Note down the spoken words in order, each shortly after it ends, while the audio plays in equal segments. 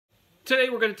Today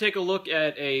we're going to take a look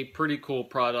at a pretty cool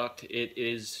product. It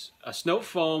is a snow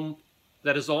foam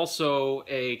that is also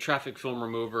a traffic film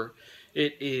remover.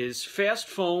 It is Fast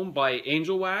Foam by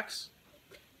Angelwax,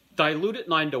 diluted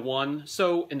 9:1.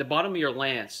 So in the bottom of your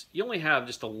lance, you only have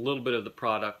just a little bit of the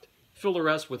product. Fill the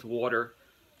rest with water.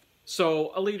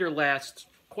 So a liter lasts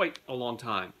quite a long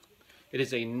time. It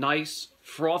is a nice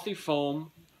frothy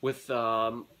foam with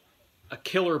a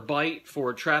killer bite for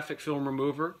a traffic film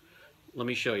remover. Let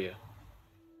me show you.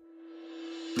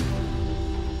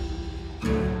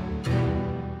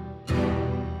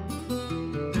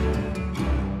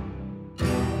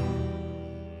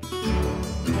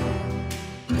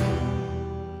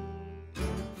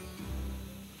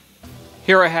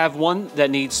 Here I have one that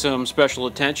needs some special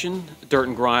attention. Dirt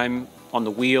and grime on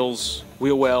the wheels,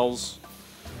 wheel wells,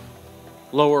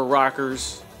 lower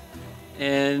rockers,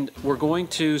 and we're going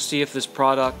to see if this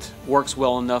product works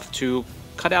well enough to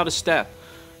cut out a step.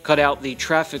 Cut out the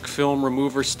traffic film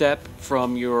remover step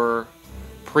from your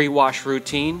pre-wash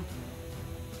routine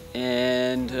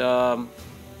and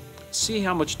see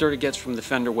how much dirt it gets from the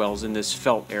fender wells in this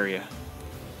felt area.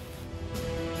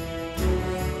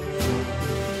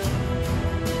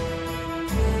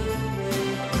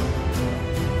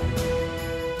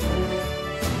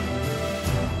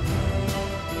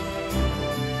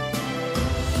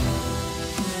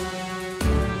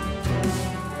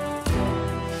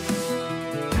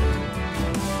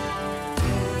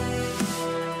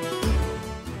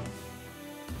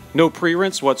 No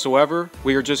pre-rinse whatsoever.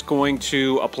 We are just going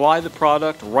to apply the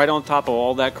product right on top of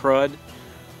all that crud.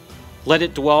 Let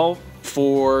it dwell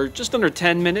for just under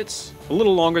 10 minutes, a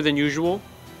little longer than usual.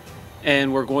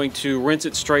 And we're going to rinse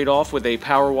it straight off with a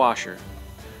power washer.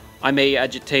 I may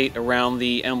agitate around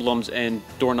the emblems and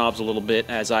doorknobs a little bit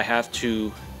as I have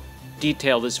to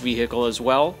detail this vehicle as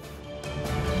well.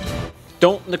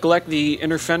 Don't neglect the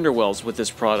inner fender wells with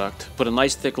this product. Put a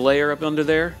nice thick layer up under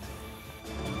there.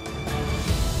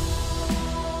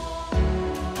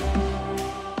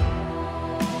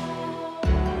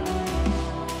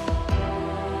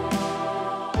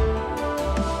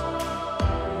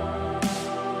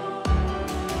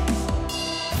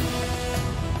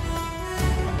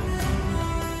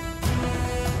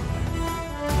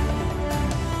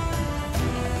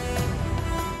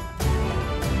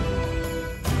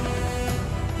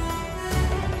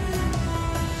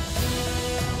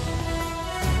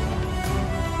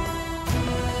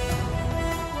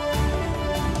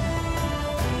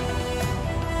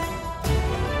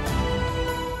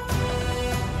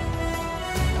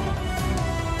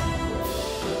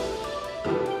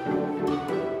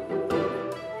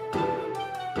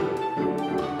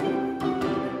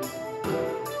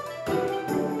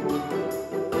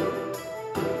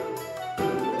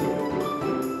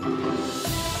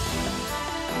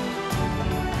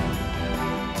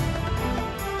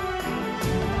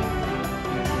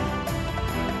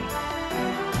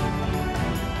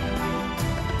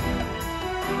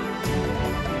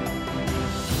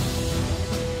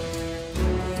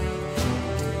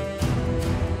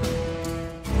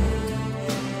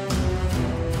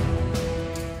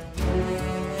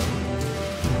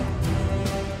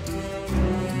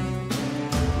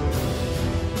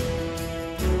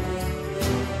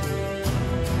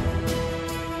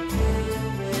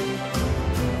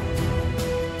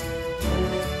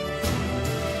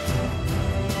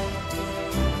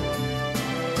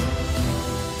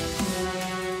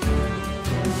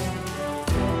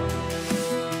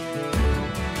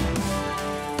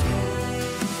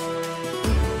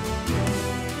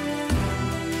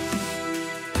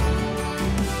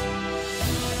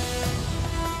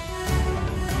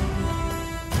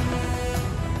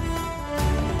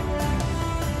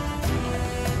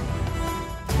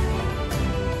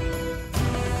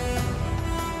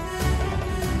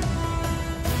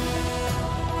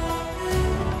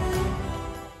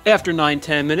 After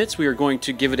 9-10 minutes, we are going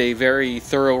to give it a very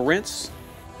thorough rinse.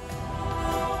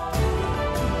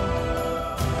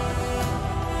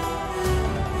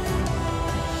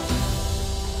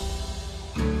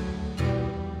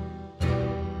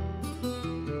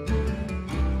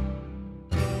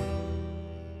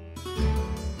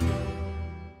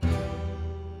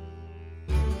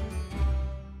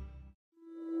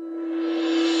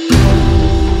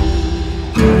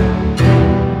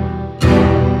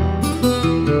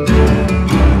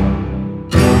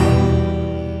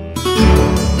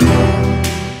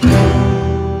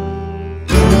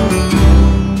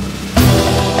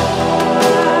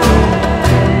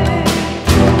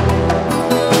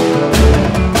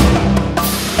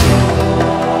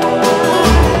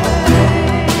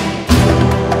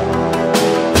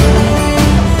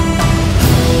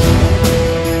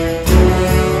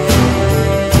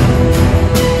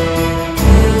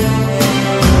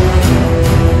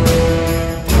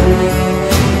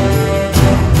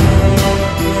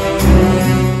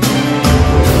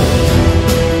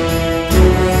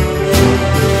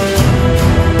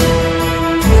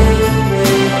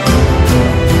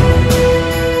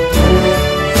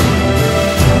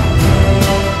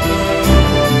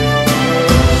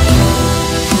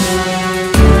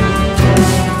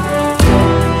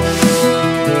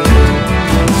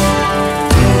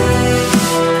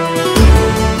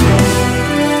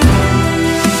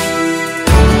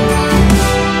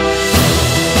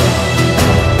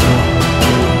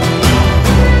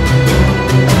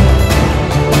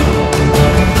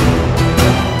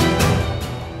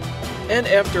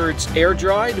 then after it's air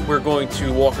dried, we're going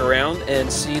to walk around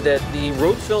and see that the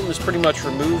road film is pretty much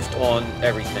removed on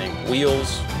everything.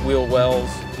 Wheels, wheel wells,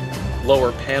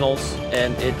 lower panels,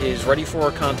 and it is ready for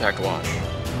a contact wash.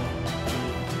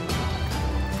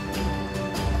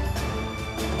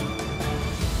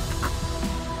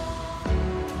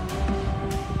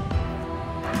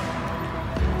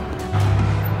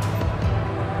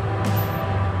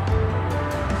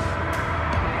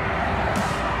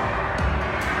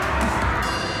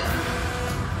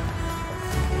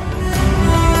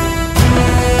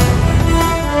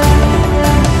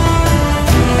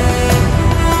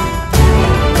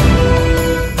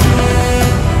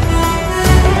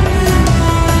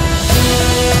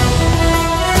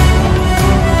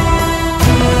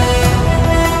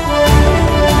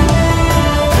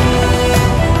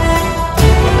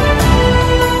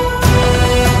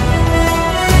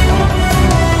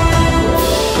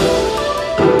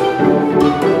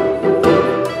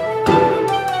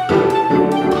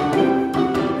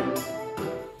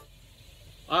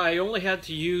 I only had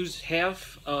to use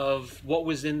half of what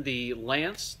was in the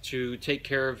Lance to take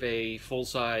care of a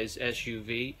full-size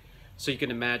SUV, so you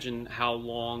can imagine how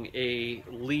long a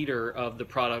liter of the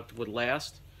product would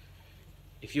last.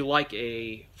 If you like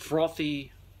a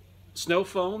frothy snow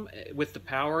foam with the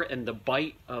power and the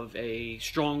bite of a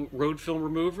strong road film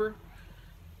remover,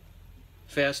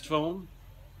 Fast Foam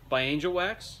by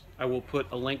Angelwax. I will put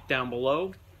a link down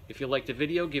below. If you liked the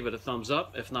video, give it a thumbs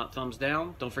up. If not, thumbs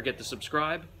down. Don't forget to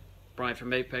subscribe. Brian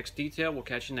from Apex Detail. We'll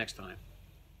catch you next time.